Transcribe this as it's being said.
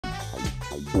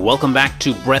Welcome back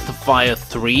to Breath of Fire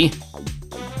 3,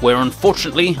 where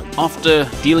unfortunately, after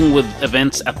dealing with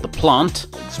events at the plant,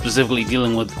 specifically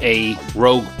dealing with a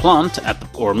rogue plant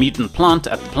or mutant plant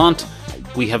at the plant,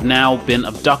 we have now been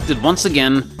abducted once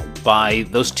again by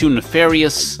those two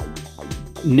nefarious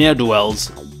ne'er-do-wells,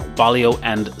 Balio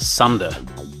and Sunder.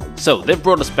 So they've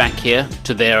brought us back here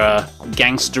to their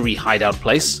gangstery hideout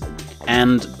place,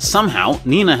 and somehow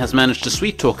Nina has managed to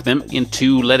sweet-talk them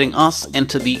into letting us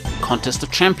enter the Contest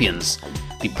of Champions,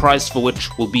 the prize for which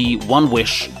will be one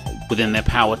wish within their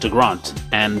power to grant,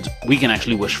 and we can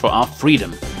actually wish for our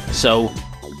freedom. So,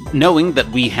 knowing that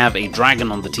we have a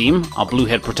dragon on the team, our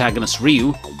blue-haired protagonist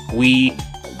Ryu, we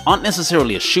aren't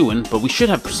necessarily a shoo-in, but we should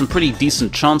have some pretty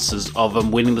decent chances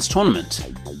of winning this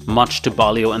tournament, much to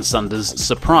Balio and Sunder's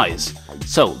surprise.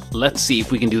 So, let's see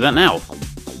if we can do that now.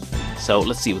 So,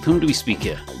 let's see, with whom do we speak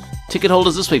here? Ticket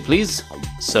holders this way, please.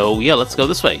 So, yeah, let's go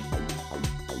this way.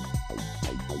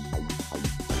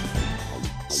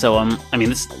 So, I mean,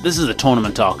 this is a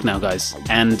tournament arc now, guys,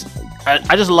 and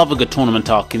I just love a good tournament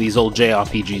arc in these old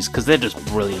JRPGs, because they're just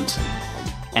brilliant.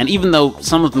 And even though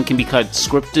some of them can be quite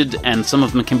scripted, and some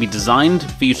of them can be designed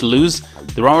for you to lose,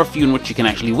 there are a few in which you can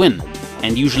actually win.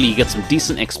 And usually you get some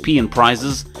decent XP and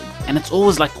prizes, and it's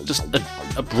always like just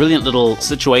a brilliant little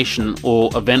situation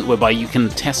or event whereby you can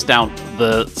test out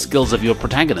the skills of your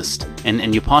protagonist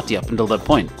and your party up until that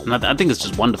point. And I think it's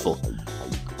just wonderful.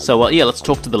 So yeah, let's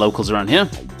talk to the locals around here.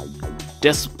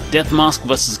 Death Mask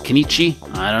versus Kenichi?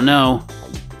 I don't know.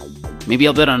 Maybe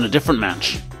I'll bet on a different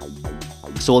match.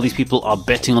 So all these people are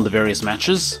betting on the various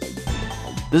matches?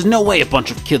 There's no way a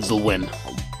bunch of kids will win.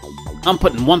 I'm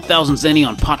putting 1,000 zenny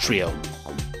on Patrio.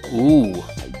 Ooh.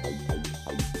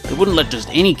 They wouldn't let just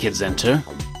any kids enter.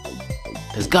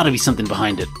 There's gotta be something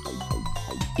behind it.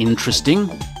 Interesting.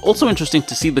 Also interesting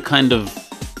to see the kind of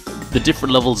the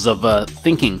different levels of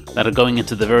thinking that are going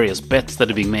into the various bets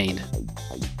that are being made.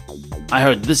 I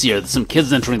heard this year there's some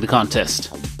kids entering the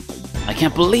contest. I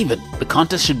can't believe it. The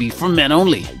contest should be for men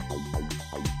only.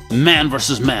 Man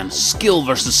versus man, skill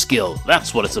versus skill.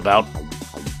 That's what it's about.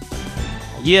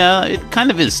 Yeah, it kind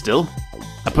of is still.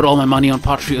 I put all my money on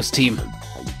Patrio's team.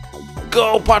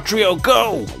 Go, Patrio,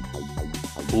 go!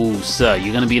 Ooh, sir,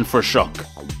 you're gonna be in for a shock.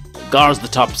 Gar's the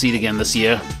top seed again this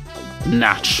year.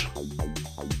 Natch.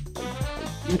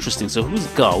 Interesting, so who's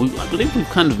Gar? I believe we've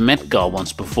kind of met Gar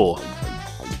once before.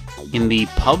 In the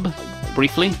pub,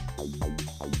 briefly.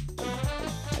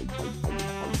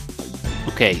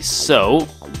 Okay, so...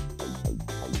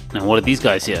 Now what are these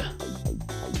guys here?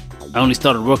 I only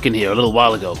started working here a little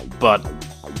while ago, but...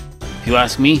 If you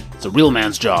ask me, it's a real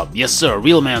man's job. Yes, sir, a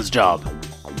real man's job.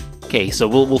 Okay, so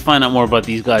we'll find out more about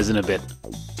these guys in a bit.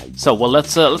 So, well,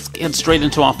 let's head straight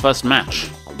into our first match.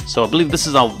 So, I believe this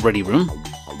is our ready room.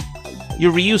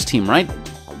 You're Ryu's team, right?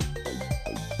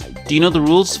 Do you know the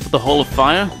rules for the Hall of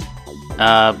Fire?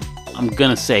 I'm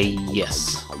gonna say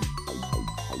yes.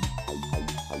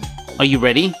 Are you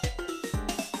ready?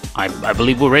 I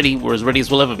believe we're ready. We're as ready as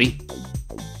we'll ever be.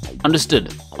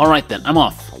 Understood. Alright then, I'm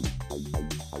off.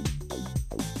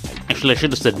 Actually, I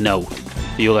should have said no,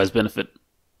 for your guys' benefit.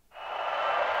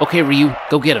 Okay, Ryu,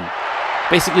 go get him.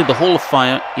 Basically, the Hall of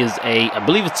Fire is I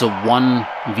believe it's a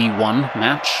 1v1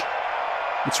 match.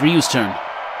 It's Ryu's turn.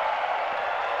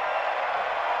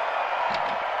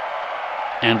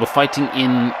 And we're fighting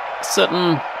in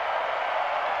certain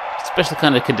special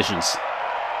kind of conditions.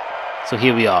 So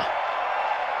here we are.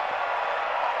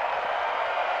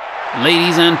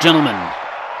 Ladies and gentlemen,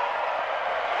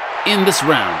 in this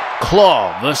round,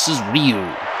 Claw versus Ryu.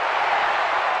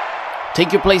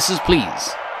 Take your places,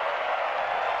 please.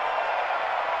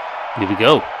 Here we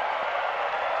go.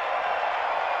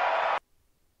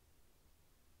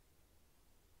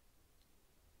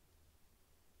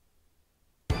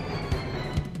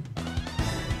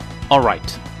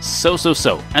 Alright, so.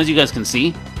 As you guys can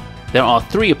see, there are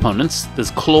three opponents.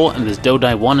 There's Claw and there's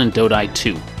Dodai 1 and Dodai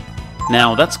 2.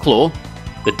 Now, that's Claw.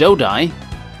 The Dodai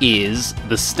is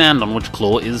the stand on which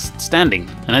Claw is standing.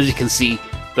 And as you can see,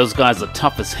 those guys are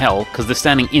tough as hell because they're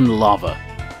standing in lava.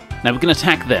 Now we can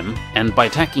attack them, and by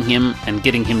attacking him and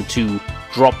getting him to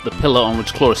drop the pillar on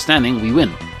which Claw is standing, we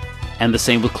win. And the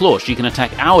same with Claw. She can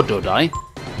attack our Dodai,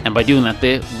 and by doing that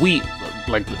there,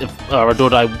 if our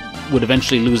Dodai would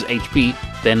eventually lose HP,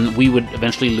 then we would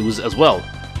eventually lose as well.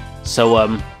 So,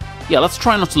 yeah, let's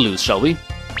try not to lose, shall we?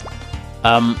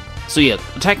 So yeah,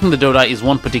 attacking the Dodai is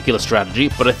one particular strategy,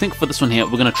 but I think for this one here,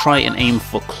 we're going to try and aim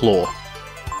for Claw.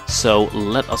 So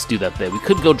let us do that there. We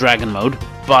could go Dragon Mode,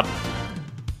 but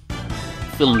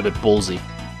feeling a bit ballsy.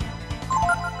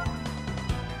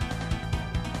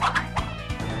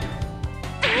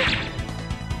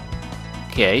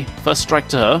 Okay, first strike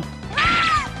to her.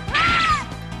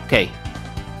 Okay,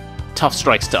 tough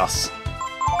strikes to us.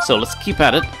 So let's keep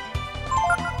at it.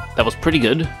 That was pretty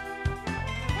good.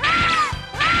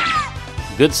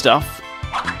 Good stuff.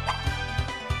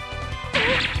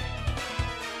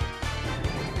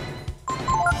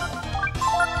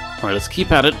 Alright, let's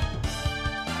keep at it.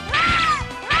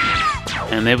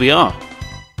 And there we are.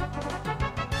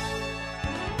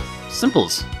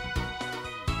 Simples.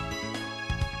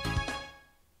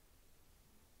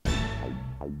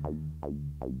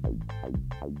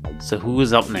 So who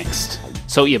is up next?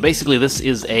 So yeah, basically this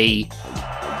is a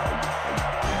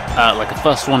like a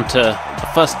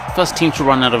first team to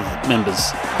run out of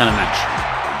members kind of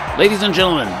match. Ladies and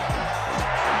gentlemen,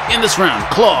 in this round,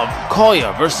 Claw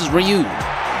Koya versus Ryu.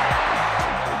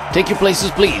 Take your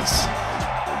places, please.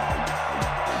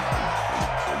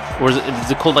 Or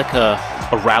is it called like a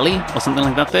rally or something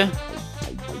like that there?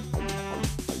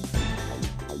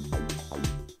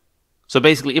 So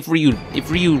basically, if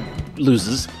Ryu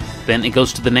loses, then it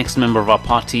goes to the next member of our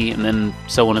party, and then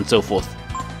so on and so forth.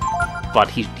 But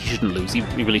he shouldn't lose. He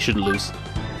really shouldn't lose.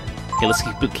 Okay, let's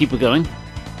keep it going.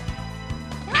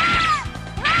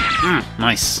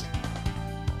 Nice.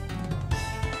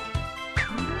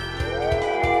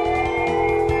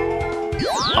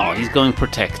 Oh, he's going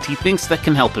protect. He thinks that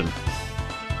can help him.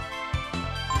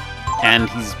 And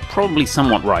he's probably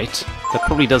somewhat right. That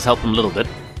probably does help him a little bit.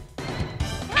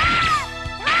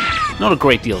 Not a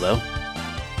great deal, though.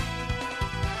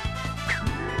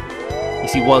 You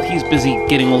see, while he's busy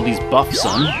getting all these buffs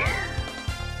on,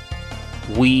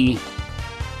 we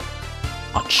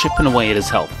are chipping away at his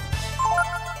health.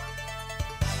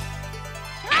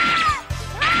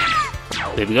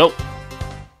 There we go.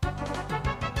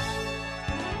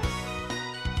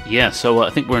 Yeah, so I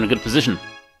think we're in a good position.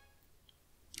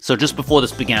 So just before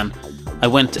this began, I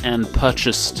went and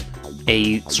purchased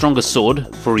a stronger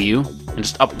sword for Ryu, and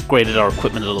just upgraded our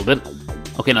equipment a little bit.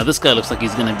 Okay, now this guy looks like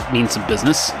he's gonna mean some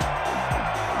business.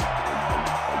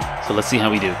 So let's see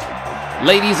how we do.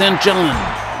 Ladies and gentlemen,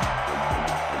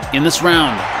 in this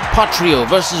round, Patrio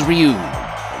versus Ryu.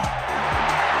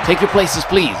 Take your places,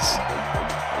 please.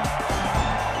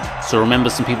 So remember,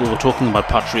 some people were talking about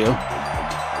Patrio.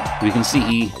 We can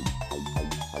see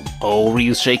oh,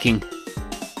 Ryu's shaking.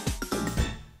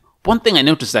 One thing I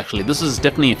noticed, actually, this is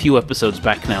definitely a few episodes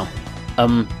back now,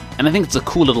 and I think it's a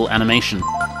cool little animation.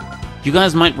 You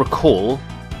guys might recall,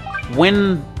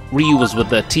 when Ryu was with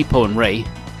Tipo and Ray,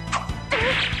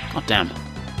 god damn,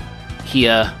 he'd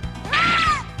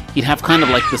have kind of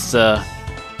like this,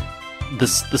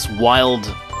 this wild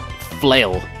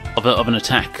flail of an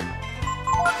attack.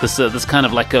 This kind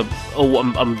of like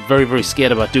I'm very, very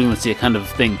scared about doing this here kind of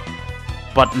thing.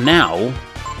 But now,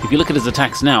 if you look at his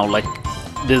attacks now, like,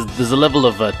 there's a level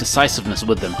of decisiveness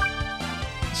with them.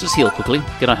 Let's just heal quickly,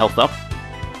 get our health up.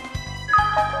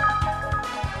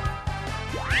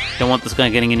 Don't want this guy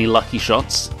getting any lucky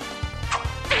shots.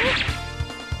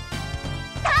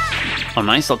 Oh,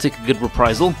 nice, I'll take a good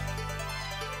reprisal.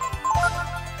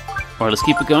 Alright, let's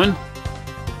keep it going.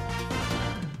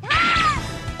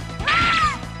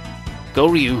 Go,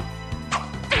 Ryu.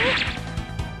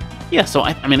 Yeah, so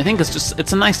I mean, I think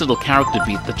it's a nice little character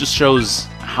beat that just shows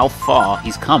how far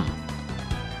he's come.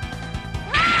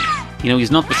 You know,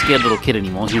 he's not the scared little kid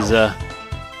anymore. He's a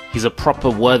proper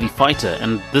worthy fighter,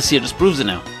 and this here just proves it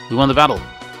now. We won the battle.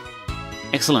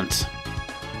 Excellent.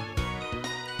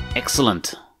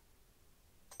 Excellent.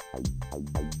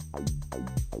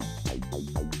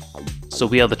 So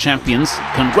we are the champions.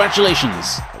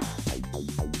 Congratulations!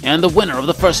 And the winner of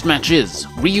the first match is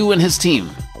Ryu and his team.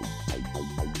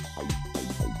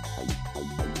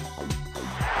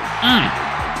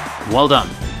 Well done.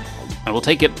 I will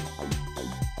take it.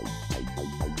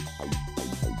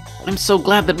 I'm so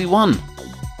glad that we won.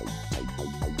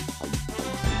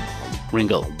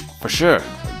 Ringo, for sure.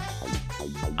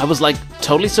 I was like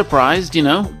totally surprised, you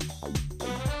know?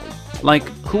 Like,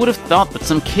 who would have thought that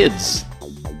some kids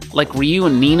like Ryu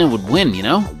and Nina would win, you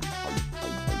know?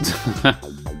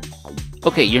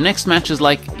 Okay, your next match is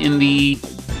like in the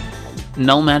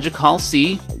Null Magic Hall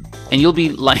C, and you'll be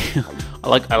like, I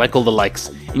like all the likes,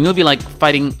 and you'll be like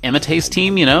fighting Emité's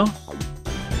team, you know?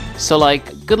 So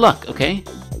like, good luck, okay?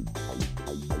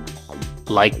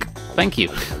 Like, thank you.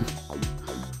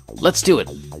 Let's do it.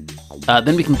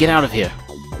 Then we can get out of here.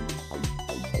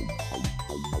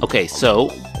 Okay,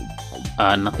 so,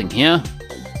 nothing here.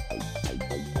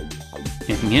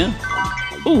 Anything here?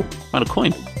 Ooh, found a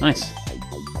coin. Nice.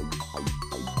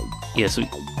 Yeah, so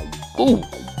ooh,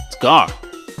 it's Gar.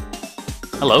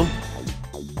 Hello.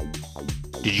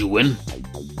 Did you win?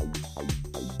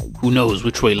 Who knows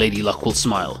which way Lady Luck will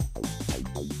smile?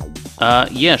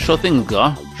 Yeah, sure thing,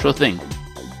 Gar. Sure thing.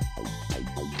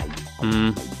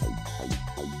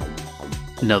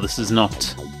 No, this is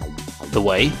not the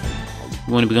way.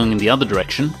 We want to be going in the other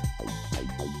direction.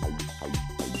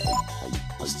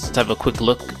 Let's just have a quick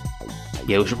look.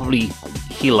 Yeah, we should probably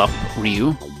heal up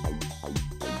Ryu.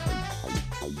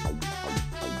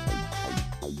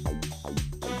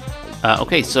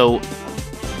 Okay, so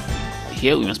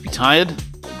here we must be tired.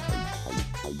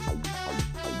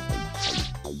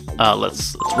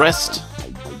 Let's rest.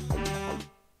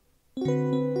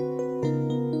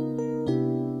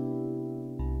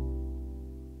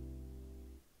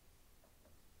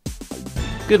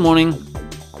 Good morning.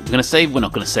 We're gonna save? We're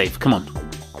not gonna save. Come on.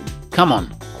 Come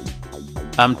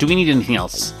on. Do we need anything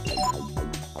else?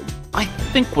 I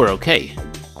think we're okay.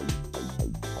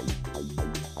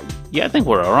 Yeah, I think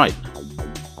we're alright.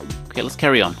 Okay, let's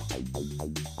carry on.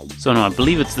 So no, I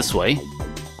believe it's this way.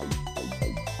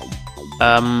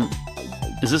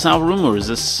 Is this our room or is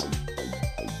this...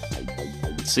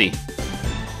 Let's see.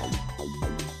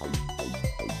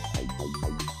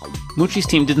 Muchi's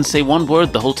team didn't say one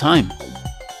word the whole time.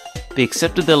 They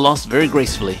accepted their loss very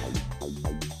gracefully.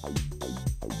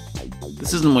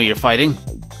 This isn't where you're fighting.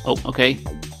 Oh, okay.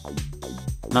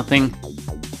 Nothing.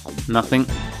 Nothing.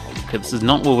 Okay, this is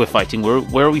not where we're fighting.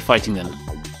 Where are we fighting then?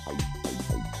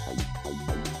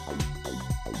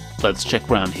 Let's check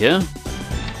around here.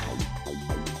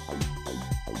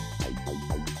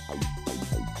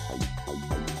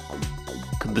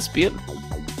 Could this be it?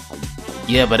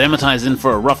 Yeah, but Emetai's in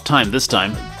for a rough time this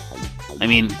time. I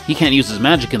mean, he can't use his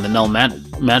magic in the Null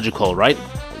Magic Hall, right?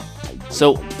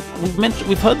 So,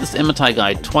 we've heard this Emetai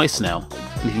guide twice now.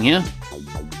 Anything here?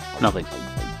 Nothing.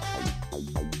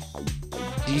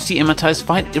 Did you see Emetai's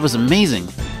fight? It was amazing.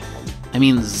 I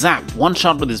mean, zap, one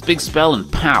shot with his big spell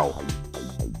and pow.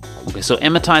 Okay, so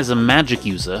Emetai's a magic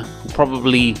user who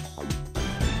probably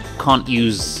can't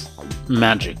use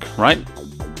magic, right?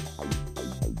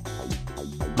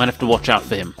 Might have to watch out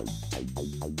for him.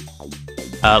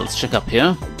 Let's check up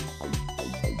here.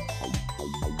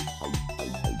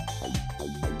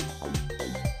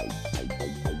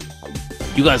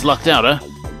 You guys lucked out, huh?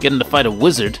 Getting to fight a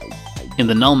wizard in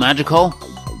the Null Magic Hall?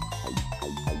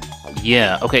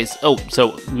 Yeah, okay, so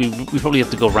we probably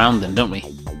have to go round then, don't we?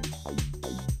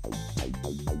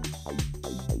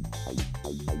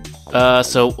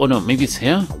 Oh no, maybe it's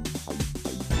here?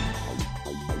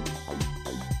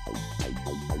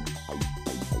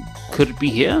 Could it be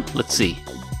here? Let's see.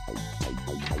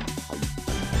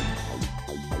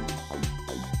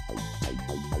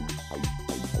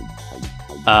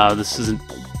 This isn't...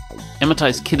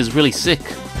 Emetai's kid is really sick.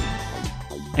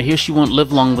 I hear she won't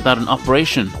live long without an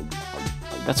operation.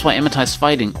 That's why Emetai's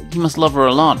fighting. He must love her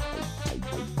a lot.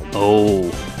 Oh.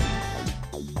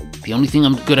 The only thing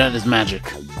I'm good at is magic.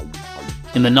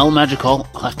 In the Null Magic Hall,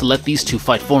 I'll have to let these two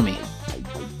fight for me.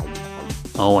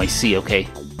 Oh, I see, okay.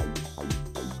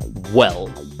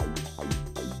 Well.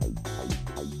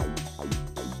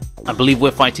 I believe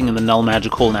we're fighting in the Null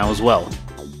Magic Hall now as well.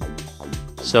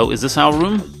 So, is this our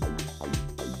room?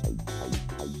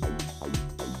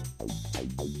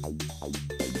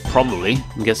 Probably,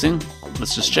 I'm guessing.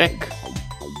 Let's just check.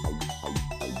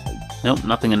 Nope,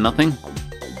 nothing and nothing.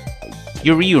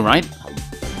 You're Ryu, right?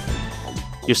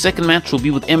 Your second match will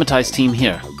be with Emetai's team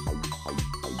here.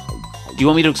 Do you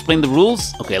want me to explain the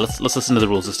rules? Okay, let's listen to the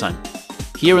rules this time.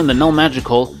 Here in the Null Magic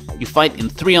Hall, you fight in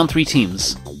 3-on-3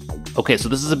 teams. Okay, so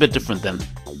this is a bit different then.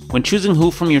 When choosing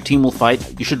who from your team will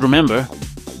fight, you should remember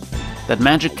that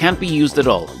magic can't be used at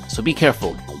all, so be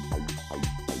careful.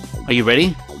 Are you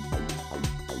ready?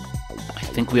 I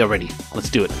think we are ready. Let's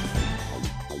do it.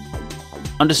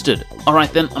 Understood.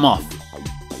 Alright then, I'm off.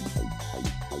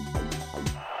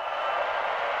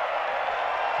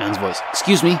 Man's voice.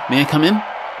 Excuse me, may I come in?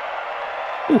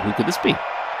 Ooh, who could this be?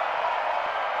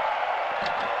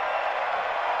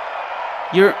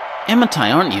 You're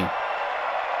Emetai, aren't you?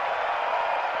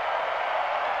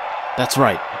 That's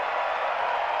right.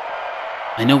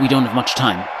 I know we don't have much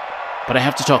time, but I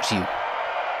have to talk to you.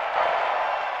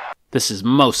 This is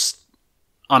most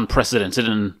unprecedented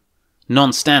and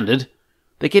non-standard.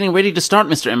 They're getting ready to start,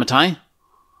 Mr. Emetai.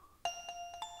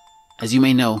 As you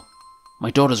may know,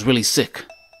 my daughter's really sick.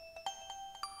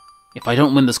 If I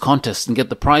don't win this contest and get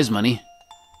the prize money,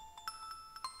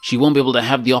 she won't be able to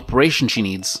have the operation she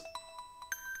needs.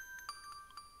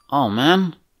 Oh,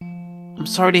 man. I'm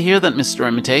sorry to hear that, Mr.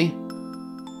 Emetai.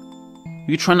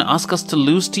 Are you trying to ask us to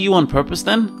lose to you on purpose,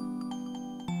 then?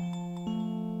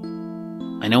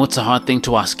 I know it's a hard thing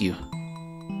to ask you.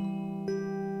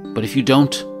 But if you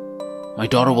don't, my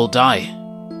daughter will die.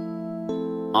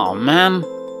 Oh, man.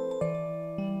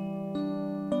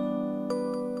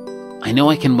 I know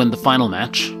I can win the final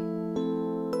match.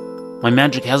 My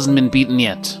magic hasn't been beaten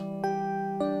yet.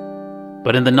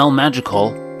 But in the Null Magic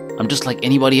Hall, I'm just like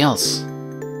anybody else.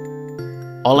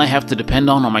 All I have to depend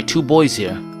on are my two boys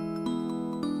here.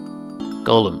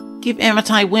 Golem. Give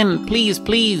Amitai win, please,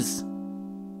 please.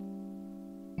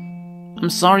 I'm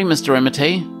sorry, Mr.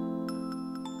 Amitai.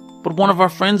 But one of our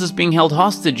friends is being held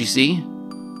hostage, you see.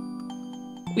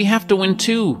 We have to win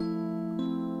too.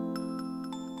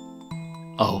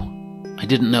 Oh, I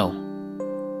didn't know.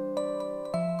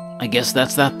 I guess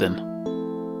that's that then.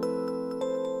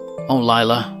 Oh,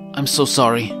 Lila, I'm so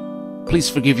sorry. Please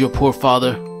forgive your poor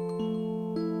father.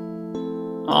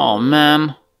 Oh,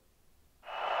 man.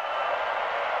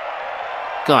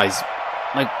 Guys,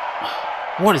 like,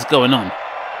 what is going on?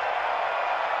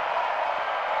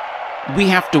 We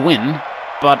have to win,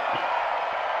 but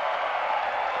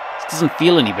this doesn't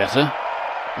feel any better.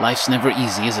 Life's never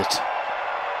easy, is it?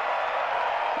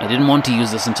 I didn't want to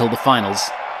use this until the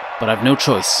finals, but I've no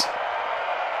choice.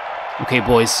 Okay,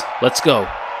 boys, let's go.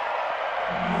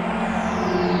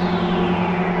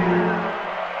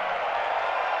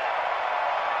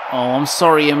 Oh, I'm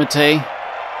sorry, Amitai.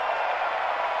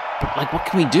 But, like, what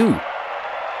can we do?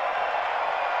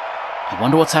 I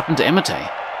wonder what's happened to Amitai.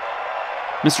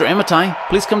 Mr. Amitai,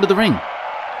 please come to the ring.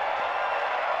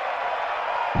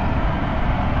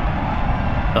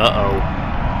 Uh-oh.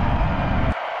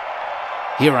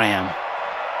 Here I am.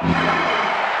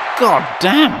 God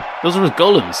damn! Those are his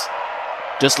golems.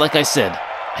 Just like I said,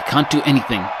 I can't do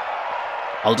anything.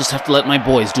 I'll just have to let my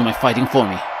boys do my fighting for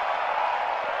me.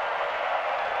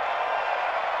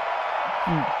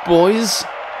 Boys?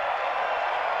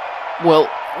 Well,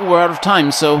 we're out of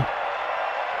time, so...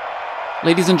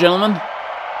 Ladies and gentlemen,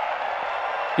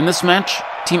 in this match,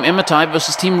 Team Amitai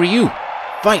versus Team Ryu.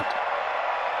 Fight!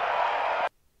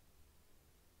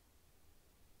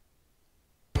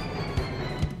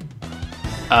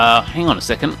 Hang on a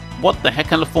second. What the heck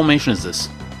kind of formation is this?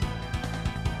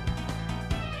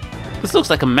 This looks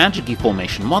like a magic-y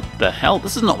formation. What the hell?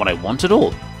 This is not what I want at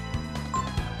all.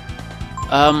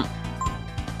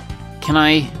 Can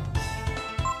I...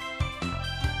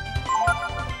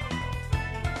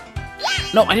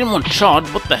 No, I didn't want to charge.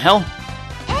 What the hell?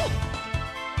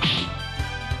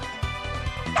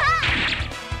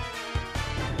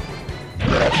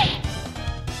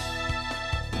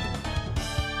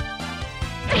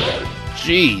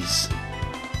 Jeez.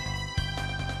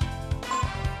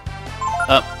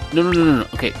 No.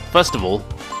 Okay, first of all,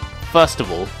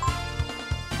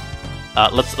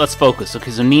 let's focus.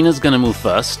 Okay, so Nina's gonna move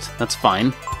first. That's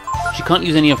fine. She can't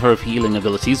use any of her healing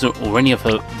abilities or any of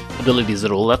her abilities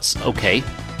at all. That's okay.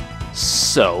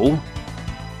 So,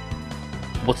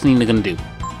 what's Nina gonna do?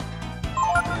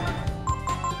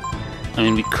 I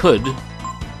mean, we could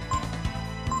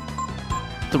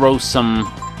throw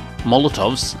some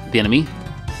Molotovs at the enemy.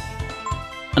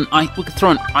 We could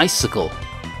throw an icicle.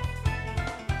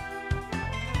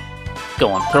 Go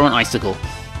on, throw an icicle.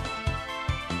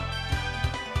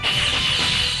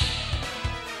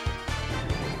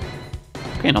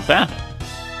 Okay, not bad.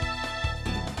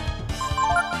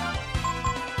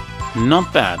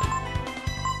 Not bad.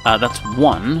 That's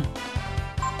one.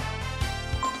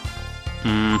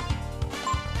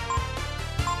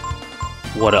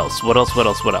 What else? What else?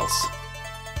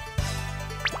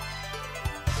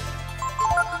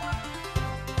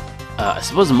 I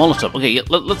suppose a Molotov. Okay, yeah,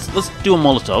 let's do a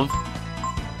Molotov.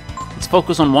 Let's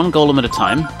focus on one golem at a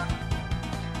time.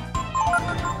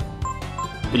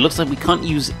 It looks like we can't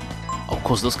use... Oh, of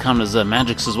course, those count as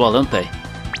magics as well, don't they?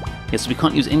 Yes, we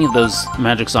can't use any of those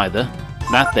magics either.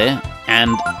 That there,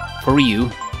 and for Ryu...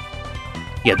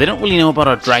 Yeah, they don't really know about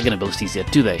our dragon abilities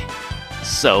yet, do they?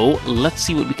 So, let's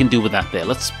see what we can do with that there.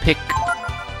 Let's pick...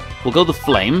 We'll go the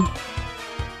Flame.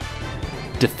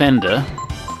 Defender.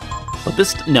 But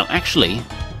this... No, actually...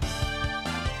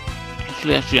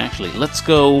 Actually, let's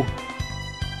go...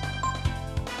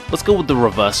 Let's go with the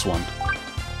reverse one.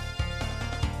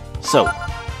 So,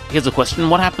 here's a question.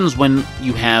 What happens when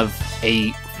you have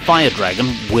a fire dragon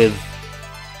with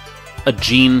a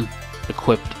gene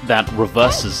equipped that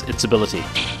reverses its ability?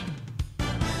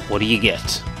 What do you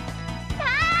get?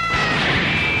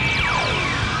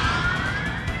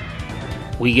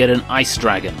 We get an ice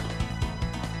dragon.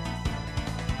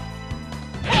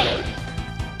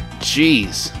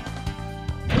 Jeez.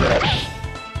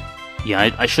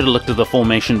 Yeah, I should have looked at the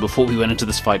formation before we went into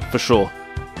this fight, for sure.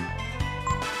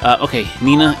 Okay,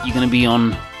 Nina, you're gonna be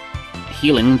on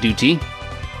healing duty.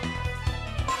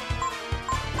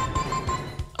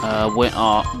 Where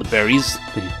are the berries?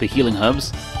 The healing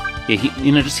herbs? Yeah,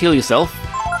 Nina, just heal yourself.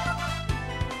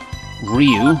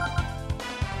 Ryu.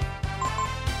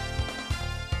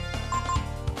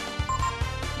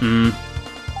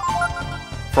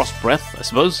 Frost Breath, I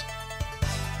suppose.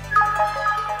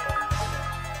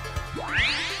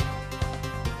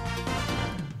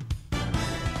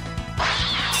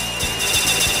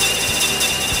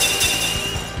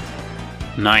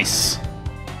 Nice.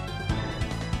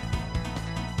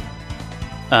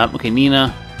 Okay,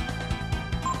 Nina,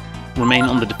 remain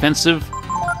on the defensive.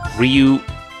 Ryu,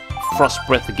 Frost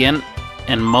Breath again.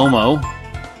 And Momo,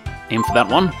 aim for that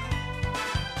one.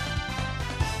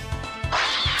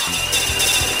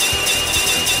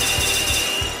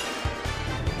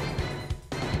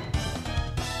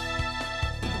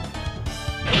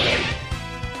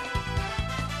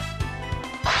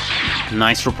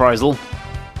 Nice reprisal.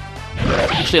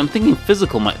 Actually, I'm thinking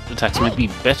physical attacks might be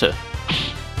better.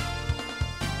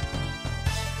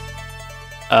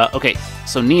 Okay,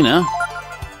 so Nina,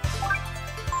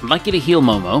 I'd like you to heal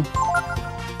Momo.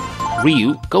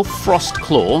 Ryu, go Frost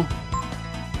Claw.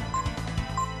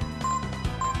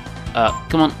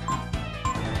 Come on.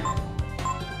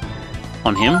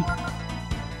 On him.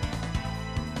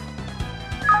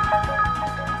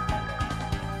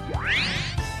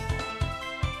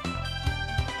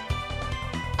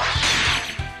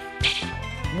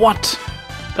 What?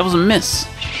 That was a miss.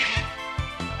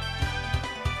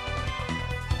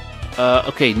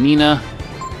 Okay, Nina,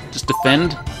 just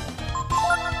defend.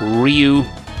 Ryu.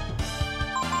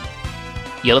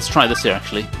 Yeah, let's try this here,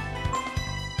 actually.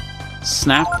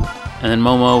 Snap, and then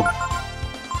Momo.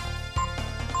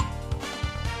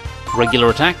 Regular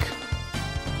attack.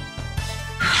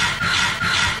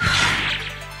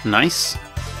 Nice.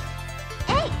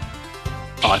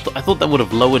 Oh, I thought that would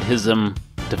have lowered his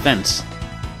defense.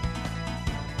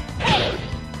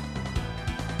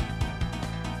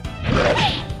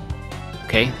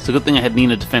 Okay, it's a good thing I had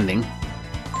Nina defending.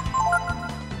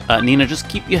 Nina, just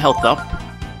keep your health up.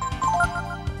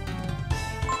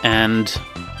 And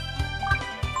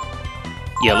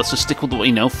yeah, let's just stick with what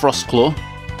you know, Frost Claw.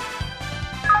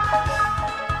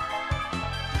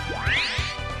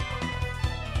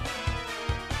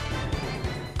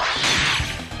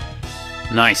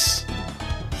 Nice.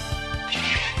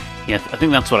 Yeah, I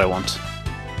think that's what I want.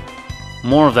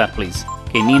 More of that, please.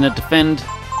 Okay, Nina, defend.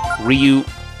 Ryu.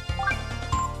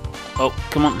 Oh,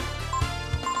 come on.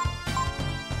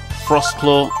 Frost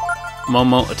Claw.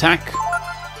 Momo, attack.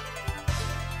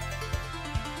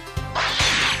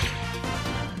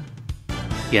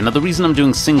 Yeah, now the reason I'm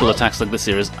doing single attacks like this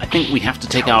here is I think we have to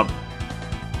take out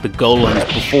the golems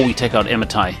before we take out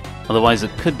Emitai. Otherwise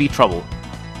it could be trouble.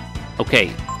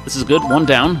 Okay, this is good. One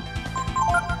down.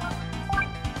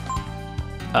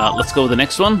 Let's go with the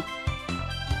next one.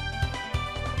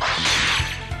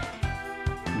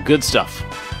 Good stuff.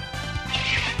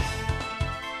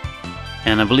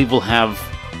 And I believe we'll have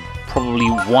probably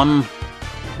one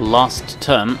last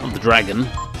turn of the dragon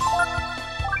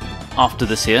after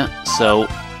this here, so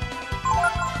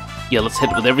yeah, let's hit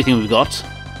it with everything we've got.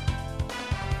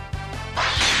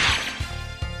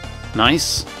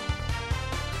 Nice.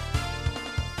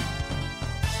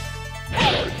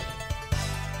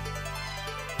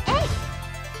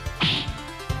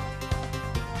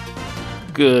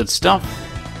 Good stuff.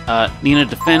 Nina,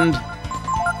 defend.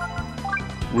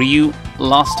 Ryu,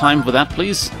 last time for that,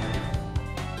 please.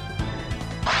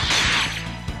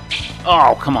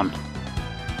 Oh, come on.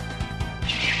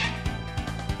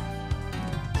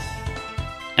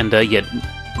 And yeah,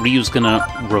 Ryu's gonna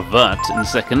revert in a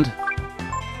second.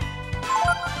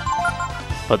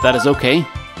 But that is okay.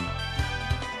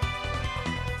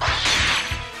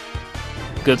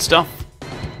 Good stuff.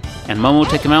 And Momo,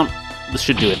 take him out. This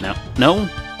should do it now. No?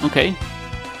 Okay.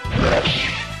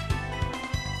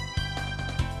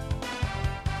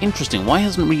 Interesting, why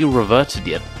hasn't Ryu reverted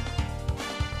yet?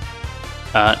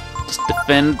 Just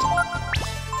defend.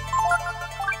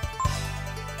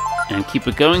 And keep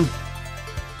it going.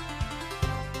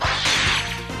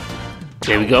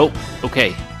 There we go.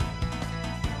 Okay.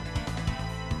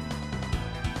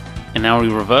 And now he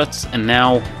reverts, and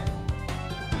now...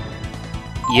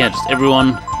 yeah, just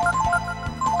everyone...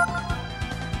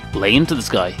 lay into this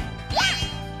guy.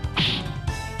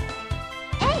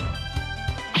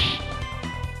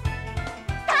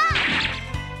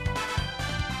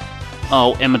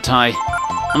 Oh, Emitai.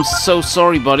 I'm so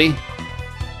sorry, buddy.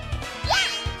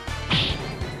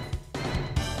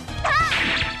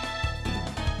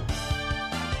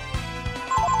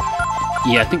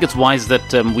 Yeah, I think it's wise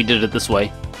that we did it this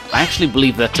way. I actually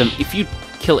believe that if you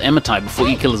kill Emitai before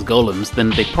you kill his golems, then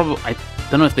they probably... I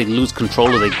don't know if they lose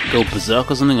control or they go berserk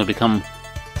or something, or become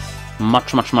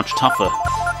much, much, much tougher.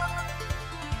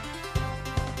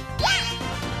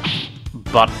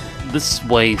 But this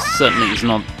way certainly is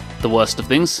not the worst of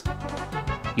things.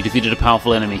 You defeated a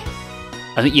powerful enemy.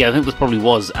 I think this probably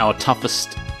was our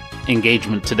toughest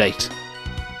engagement to date.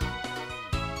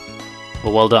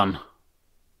 Well done.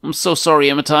 I'm so sorry,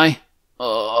 Amitai.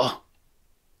 Oh,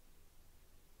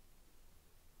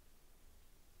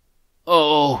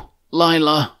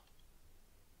 Lila.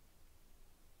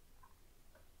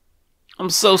 I'm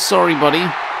so sorry, buddy.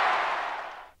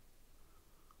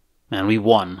 Man, we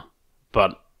won,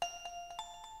 but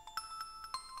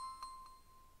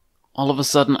all of a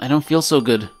sudden, I don't feel so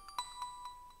good.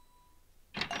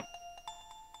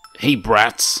 Hey,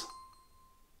 brats.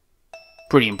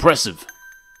 Pretty impressive.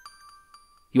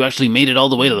 You actually made it all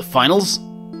the way to the finals?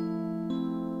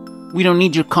 We don't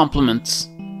need your compliments.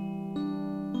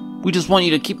 We just want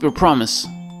you to keep your promise.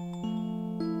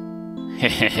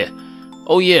 Hehehe.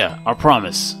 Oh yeah, our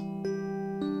promise.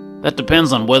 That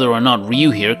depends on whether or not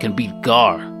Ryu here can beat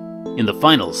Gar in the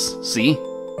finals, see?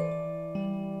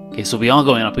 Okay, so we are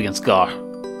going up against Gar.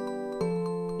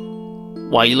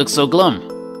 Why you look so glum?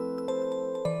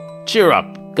 Cheer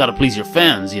up, gotta please your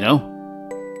fans, you know?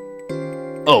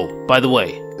 Oh, by the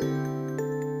way,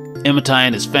 Amitai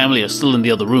and his family are still in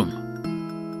the other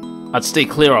room. I'd stay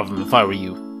clear of them if I were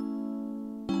you.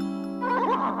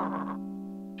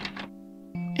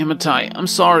 Amitai, I'm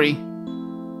sorry.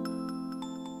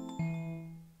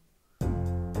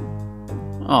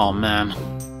 Oh, man.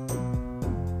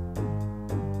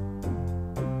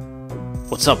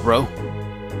 What's up, bro?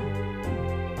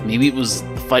 Maybe it was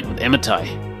the fight with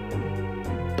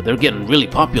Amitai, but they're getting really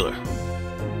popular.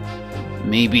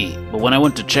 Maybe, but when I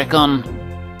went to check on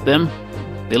them,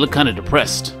 they look kind of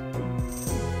depressed.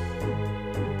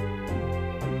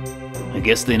 I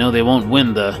guess they know they won't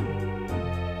win the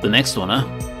next one, huh?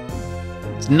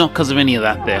 It's not because of any of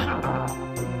that there.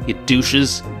 You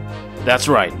douches. That's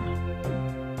right.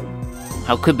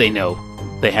 How could they know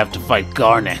they have to fight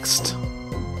Gar next?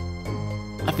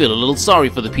 I feel a little sorry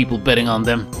for the people betting on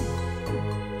them,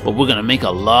 but we're gonna make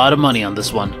a lot of money on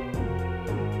this one.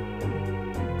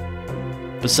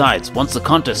 Besides, once the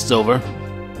contest's over,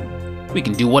 we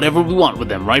can do whatever we want with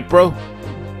them, right, bro?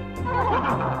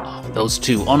 Oh, those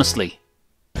two, honestly.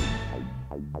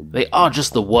 They are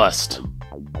just the worst.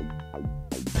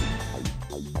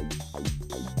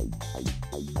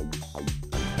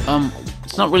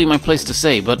 It's not really my place to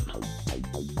say, but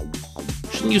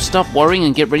shouldn't you stop worrying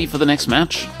and get ready for the next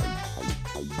match?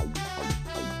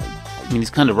 I mean, he's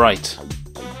kind of right.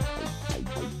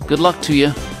 Good luck to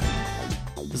you.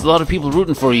 There's a lot of people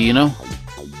rooting for you, you know?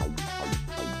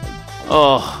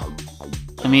 Oh,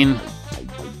 I mean,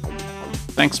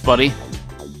 thanks, buddy.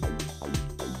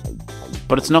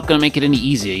 But it's not gonna make it any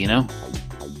easier, you know?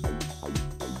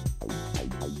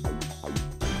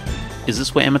 Is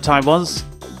this where Amitai was?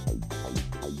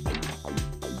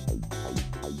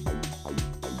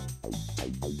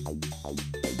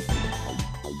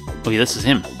 Oh yeah, this is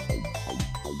him.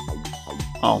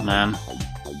 Oh man.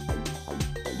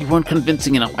 You weren't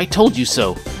convincing enough. I told you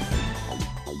so.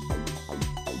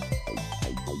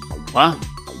 What?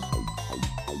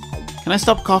 Can I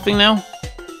stop coughing now?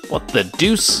 What the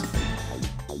deuce?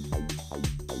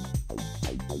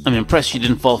 I'm impressed you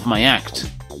didn't fall for my act.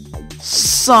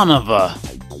 Son of a...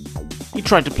 You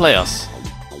tried to play us.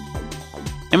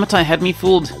 Amitai had me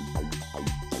fooled.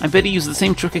 I bet he used the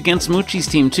same trick against Muchi's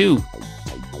team too.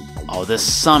 Oh, this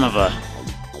son of a...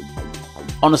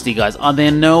 Honestly, guys, are there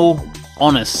no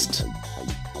honest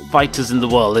fighters in the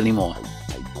world anymore?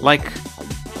 Like,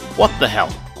 what the hell?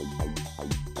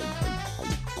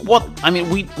 What? I mean,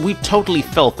 we totally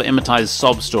fell for Amitai's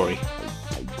sob story.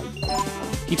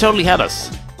 He totally had us.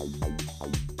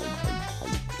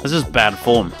 This is bad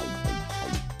form.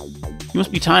 You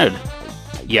must be tired.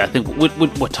 Yeah, I think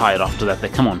we're tired after that.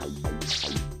 Come on.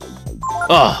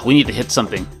 Ugh, we need to hit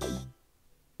something.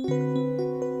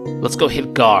 Let's go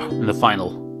hit Gar in the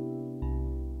final.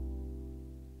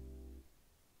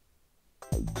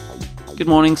 Good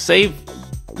morning, save?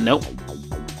 Nope.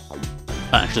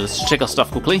 Actually, let's check our stuff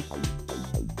quickly.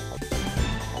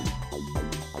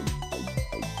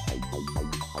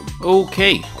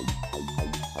 Okay.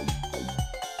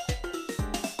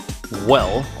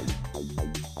 Well,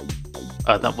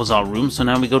 that was our room, so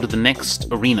now we go to the next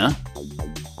arena.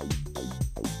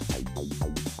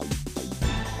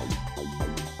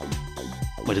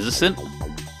 Wait, is this it?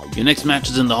 Your next match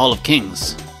is in the Hall of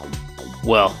Kings.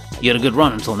 Well, you had a good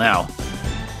run until now.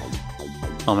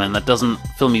 Oh man, that doesn't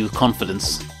fill me with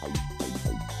confidence.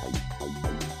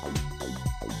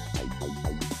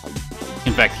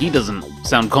 In fact, he doesn't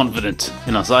sound confident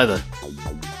in us either.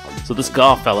 So this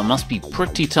Gar fella must be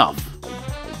pretty tough.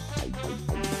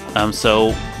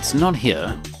 So it's not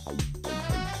here.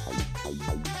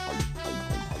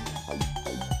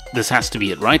 This has to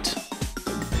be it, right?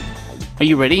 Are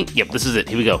you ready? Yep, this is it.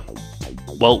 Here we go.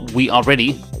 Well, we are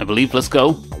ready, I believe. Let's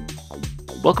go.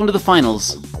 Welcome to the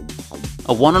finals.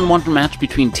 A one-on-one match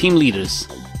between team leaders.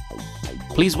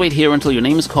 Please wait here until your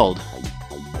name is called.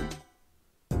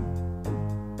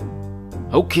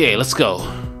 Okay, let's go.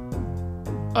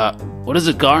 What is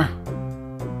it, Gar?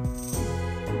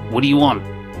 What do you want?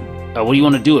 What do you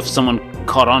want to do if someone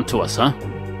caught on to us, huh?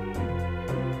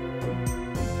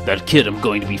 That kid I'm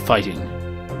going to be fighting.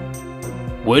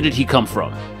 Where did he come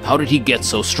from? How did he get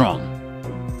so strong?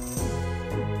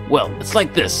 Well, it's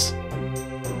like this.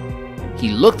 He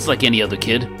looks like any other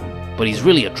kid, but he's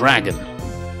really a dragon.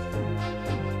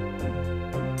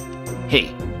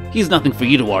 Hey, he's nothing for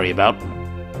you to worry about.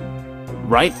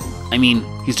 Right? I mean,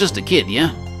 he's just a kid, yeah?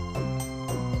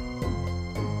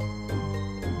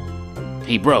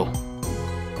 Hey, bro.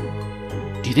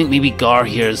 Do you think maybe Gar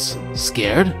here's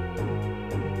scared?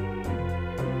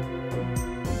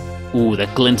 Ooh,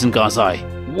 that glint in Gar's eye.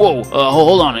 Whoa,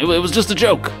 hold on, it was just a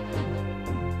joke.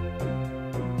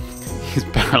 He's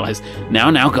paralyzed.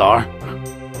 Now, Gar.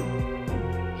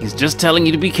 He's just telling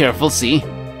you to be careful, see?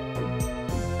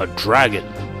 A dragon?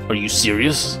 Are you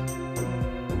serious?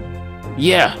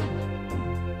 Yeah.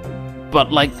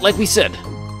 But like we said,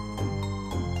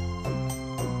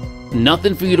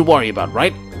 nothing for you to worry about,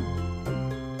 right?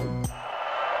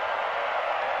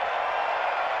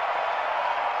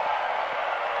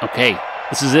 Okay,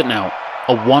 this is it now.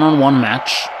 A one-on-one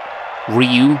match.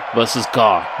 Ryu versus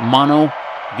Gar. Mano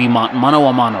a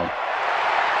mano.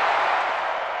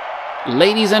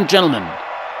 Ladies and gentlemen,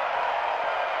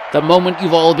 the moment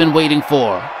you've all been waiting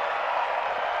for.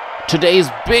 Today's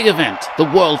big event, the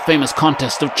world-famous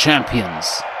Contest of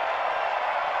Champions.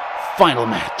 Final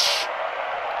match.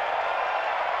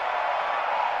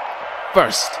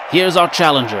 First, here's our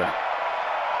challenger.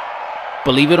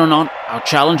 Believe it or not, our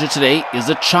challenger today is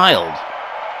a child.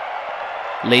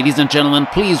 Ladies and gentlemen,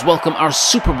 please welcome our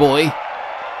Superboy,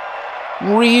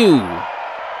 Ryu.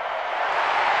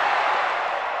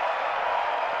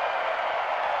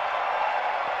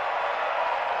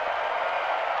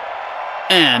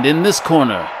 And in this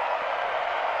corner,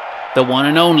 the one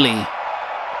and only,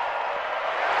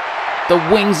 the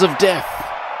Wings of Death,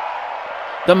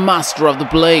 the Master of the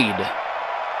Blade,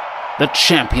 the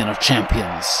Champion of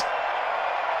Champions,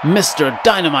 Mr.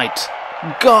 Dynamite,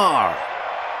 Gar.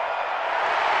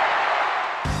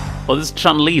 Oh, there's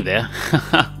Chun-Li there.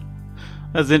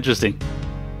 That's interesting.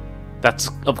 That's,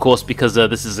 of course, because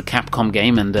this is a Capcom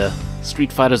game and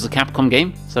Street Fighter's a Capcom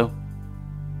game, so...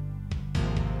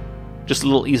 Just a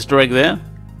little Easter egg there.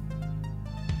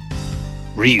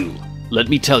 Ryu, let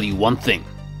me tell you one thing.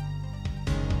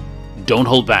 Don't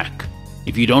hold back.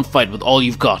 If you don't fight with all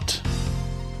you've got,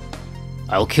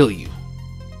 I'll kill you.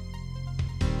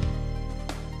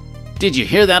 Did you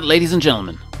hear that, ladies and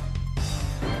gentlemen?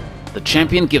 The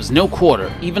champion gives no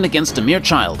quarter, even against a mere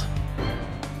child.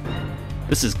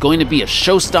 This is going to be a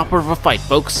showstopper of a fight,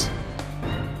 folks.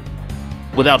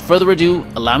 Without further ado,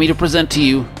 allow me to present to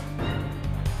you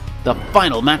the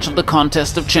final match of the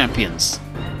Contest of Champions.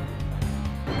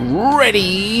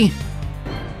 Ready?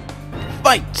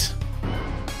 Fight!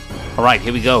 Alright,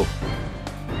 here we go.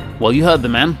 Well, you heard the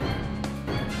man.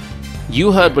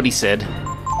 You heard what he said.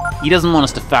 He doesn't want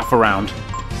us to faff around,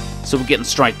 so we're getting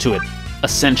straight to it.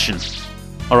 Ascension.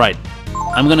 Alright,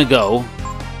 I'm gonna go.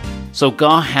 So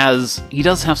Gar he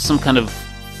does have some kind of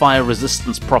fire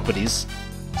resistance properties.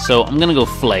 So I'm gonna go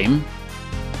Flame,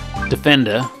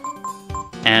 Defender,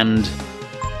 and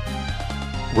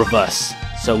Reverse.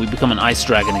 So we become an Ice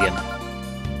Dragon again.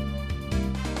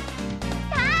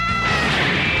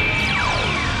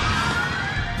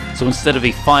 So instead of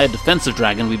a Fire Defensive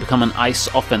Dragon, we become an Ice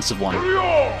Offensive one.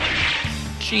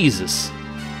 Jesus.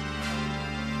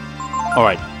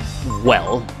 Alright,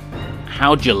 well,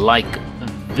 how'd you like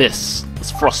this?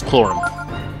 Let's Frost Claw him.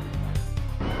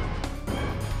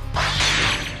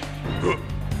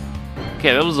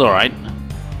 Okay, that was alright.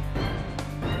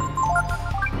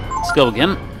 Let's go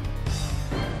again.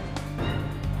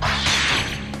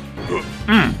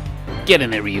 Get in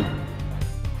there, Ryu.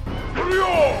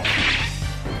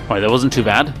 Alright, that wasn't too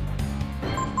bad.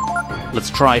 Let's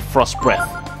try Frost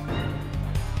Breath.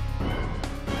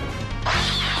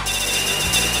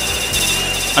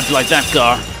 How'd you like that,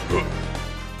 Gar?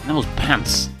 That was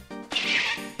pants.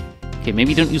 Okay,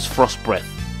 maybe don't use Frost Breath.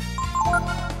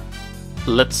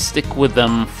 Let's stick with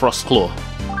Frost Claw.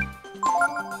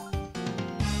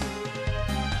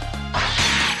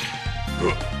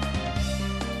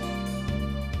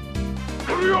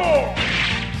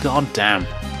 God damn.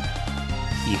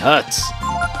 He hurts.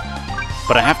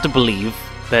 But I have to believe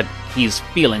that he's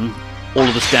feeling all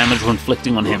of this damage we're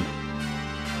inflicting on him.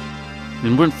 I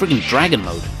mean, we're in freaking dragon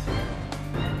mode.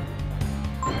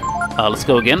 Let's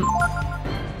go again.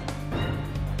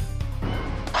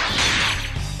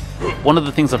 One of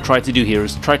the things I've tried to do here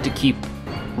is try to keep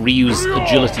Ryu's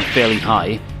agility fairly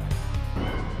high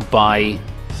by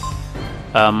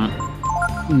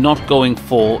not going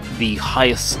for the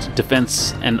highest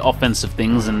defense and offensive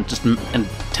things and just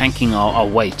tanking our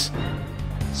weight.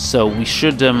 So we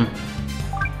should, I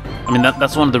mean,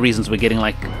 that's one of the reasons we're getting,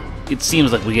 like, it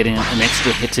seems like we're getting an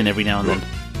extra hit in every now and then.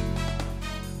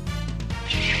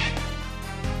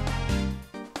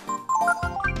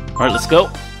 Alright, let's go.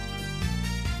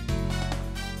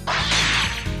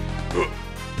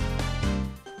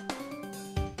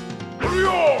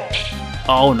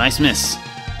 Oh, nice miss.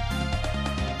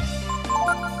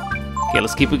 Okay,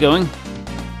 let's keep it going.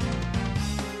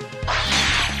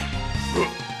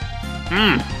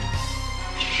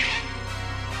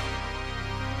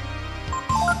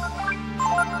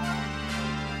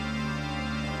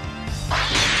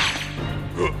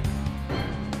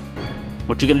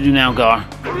 What you gonna do now, Gar?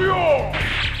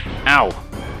 Ow.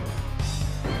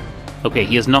 Okay,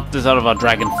 he has knocked us out of our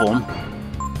dragon form.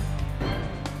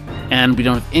 And we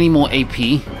don't have any more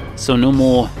AP, so no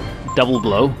more double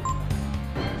blow.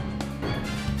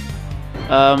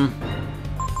 I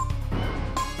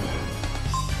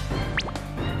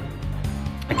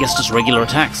guess just regular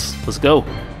attacks. Let's go.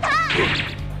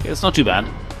 Okay, it's not too bad.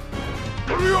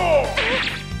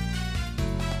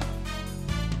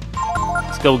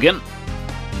 Let's go again.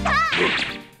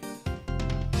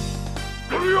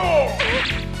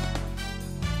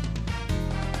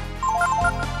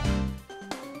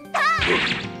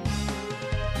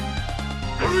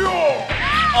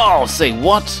 Oh, say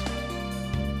what?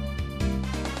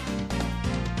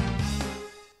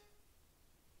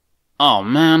 Oh,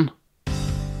 man.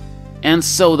 And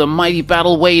so the mighty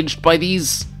battle waged by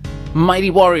these mighty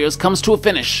warriors comes to a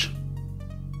finish.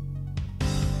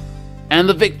 And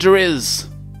the victor is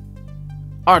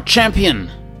our champion,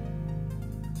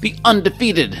 the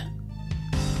undefeated,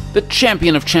 the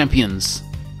champion of champions,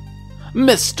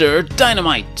 Mr.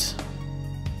 Dynamite,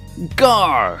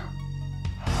 Gar.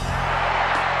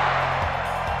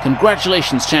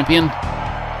 Congratulations, champion.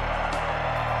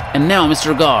 And now,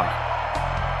 Mr. Gar,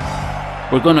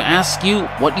 we're going to ask you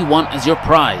what you want as your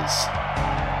prize.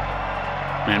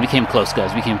 Man, we came close,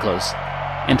 guys. We came close.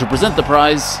 And to present the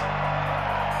prize,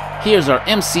 here's our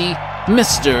MC,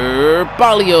 Mr.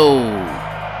 Balio.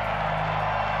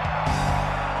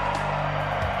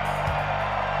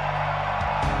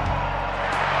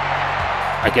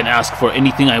 I can ask for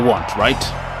anything I want, right?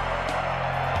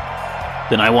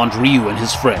 Then I want Ryu and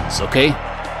his friends, okay?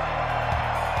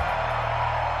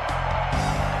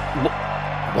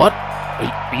 What?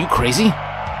 Are you crazy?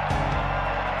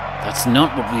 That's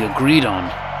not what we agreed on.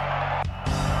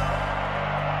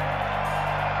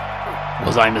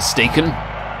 Was I mistaken?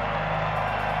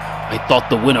 I thought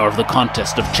the winner of the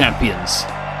contest of champions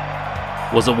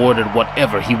was awarded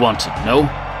whatever he wanted, no?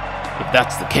 If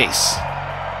that's the case,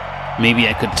 maybe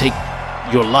I could take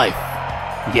your life.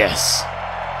 Yes.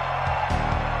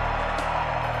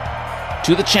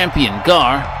 To the champion,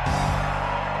 Gar,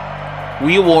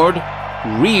 we award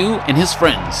Ryu and his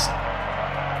friends.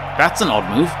 That's an odd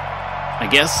move, I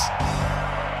guess.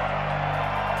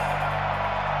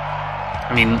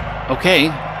 I mean,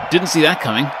 okay, didn't see that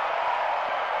coming.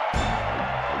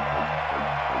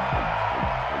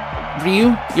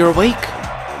 Ryu, you're awake?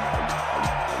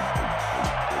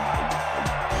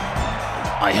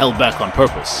 I held back on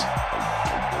purpose.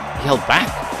 He held back?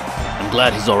 I'm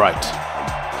glad he's alright.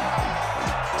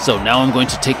 So now I'm going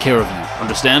to take care of you,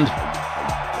 understand?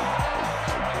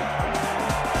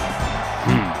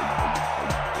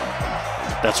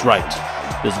 That's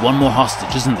right. There's one more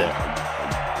hostage, isn't there?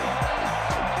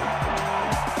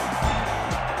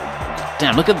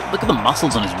 Damn, look at the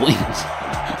muscles on his wings.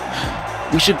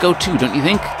 We should go too, don't you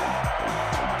think?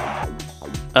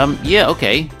 Yeah,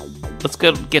 okay. Let's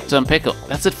go get Peko.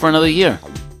 That's it for another year.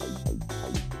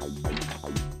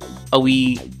 Are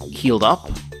we healed up?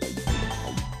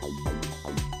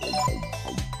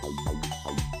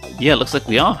 Yeah, looks like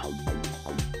we are.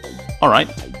 Alright.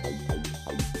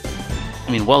 I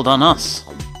mean, well done us.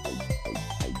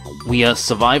 We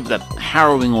survived that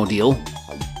harrowing ordeal.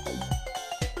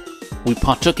 We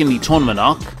partook in the tournament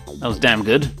arc. That was damn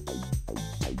good.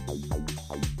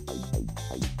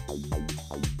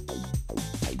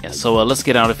 Yeah, so let's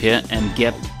get out of here and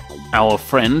get our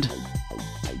friend.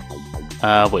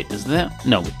 Wait, is there?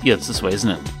 No, yeah, it's this way, isn't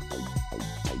it?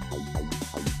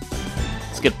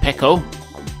 Let's get Peko.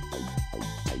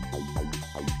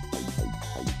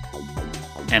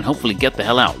 and hopefully get the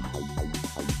hell out.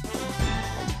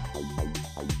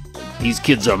 These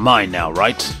kids are mine now,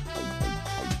 right?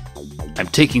 I'm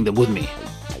taking them with me.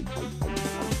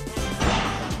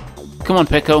 Come on,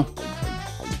 Peko.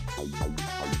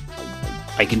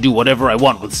 I can do whatever I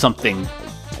want with something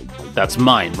that's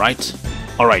mine, right?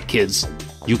 Alright, kids.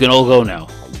 You can all go now.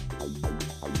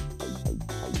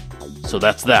 So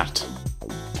that's that.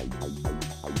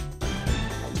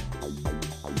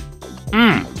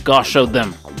 Gosh showed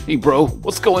them. Hey bro,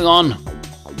 what's going on?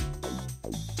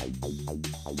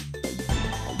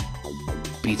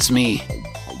 Beats me.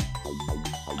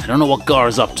 I don't know what Gar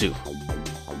is up to.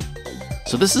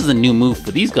 So this is a new move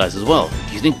for these guys as well.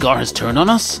 Do you think Gar has turned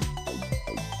on us?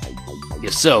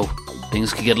 If so,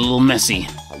 things could get a little messy.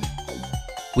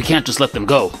 We can't just let them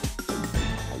go.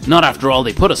 Not after all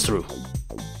they put us through.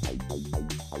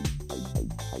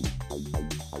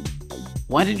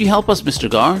 Why did you help us, Mr.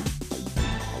 Gar?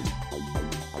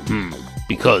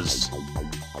 Because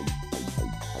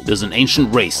there's an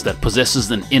ancient race that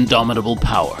possesses an indomitable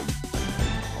power,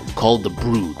 called the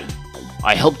Brood.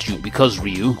 I helped you because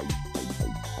Ryu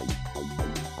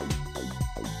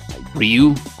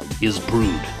is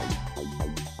Brood.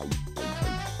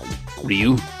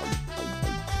 Ryu,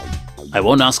 I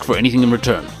won't ask for anything in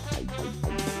return.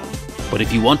 But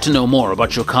if you want to know more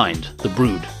about your kind, the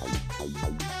Brood,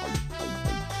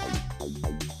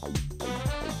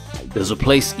 there's a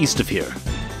place east of here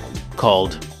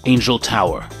called Angel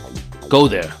Tower. Go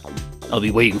there. I'll be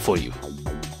waiting for you.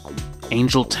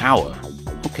 Angel Tower.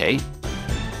 Okay.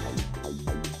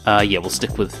 Yeah, we'll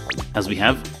stick with as we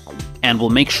have. And we'll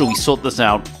make sure we sort this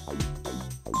out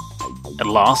at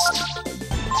last.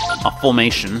 Our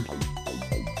formation.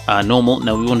 Normal.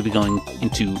 No, we want to be going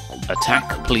into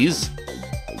attack, please.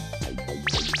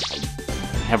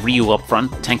 Have Ryu up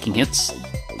front, tanking hits.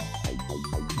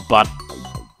 But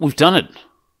we've done it.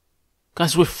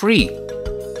 Guys, we're free.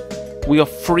 We are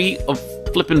free of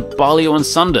flippin' Barlio and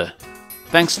Sunder.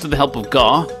 Thanks to the help of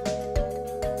Gar.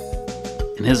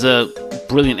 And his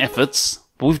brilliant efforts.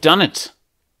 But we've done it.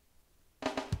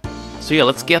 So yeah,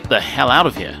 let's get the hell out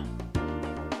of here.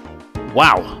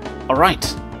 Wow.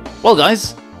 Alright. Well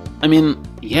guys, I mean,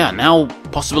 yeah, now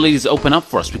possibilities open up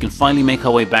for us. We can finally make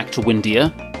our way back to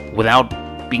Windia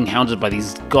without being hounded by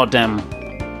these goddamn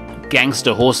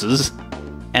gangster horses.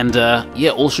 And yeah,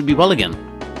 all should be well again.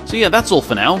 So yeah, that's all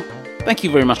for now. Thank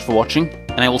you very much for watching,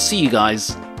 and I will see you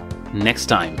guys next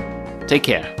time. Take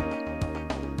care.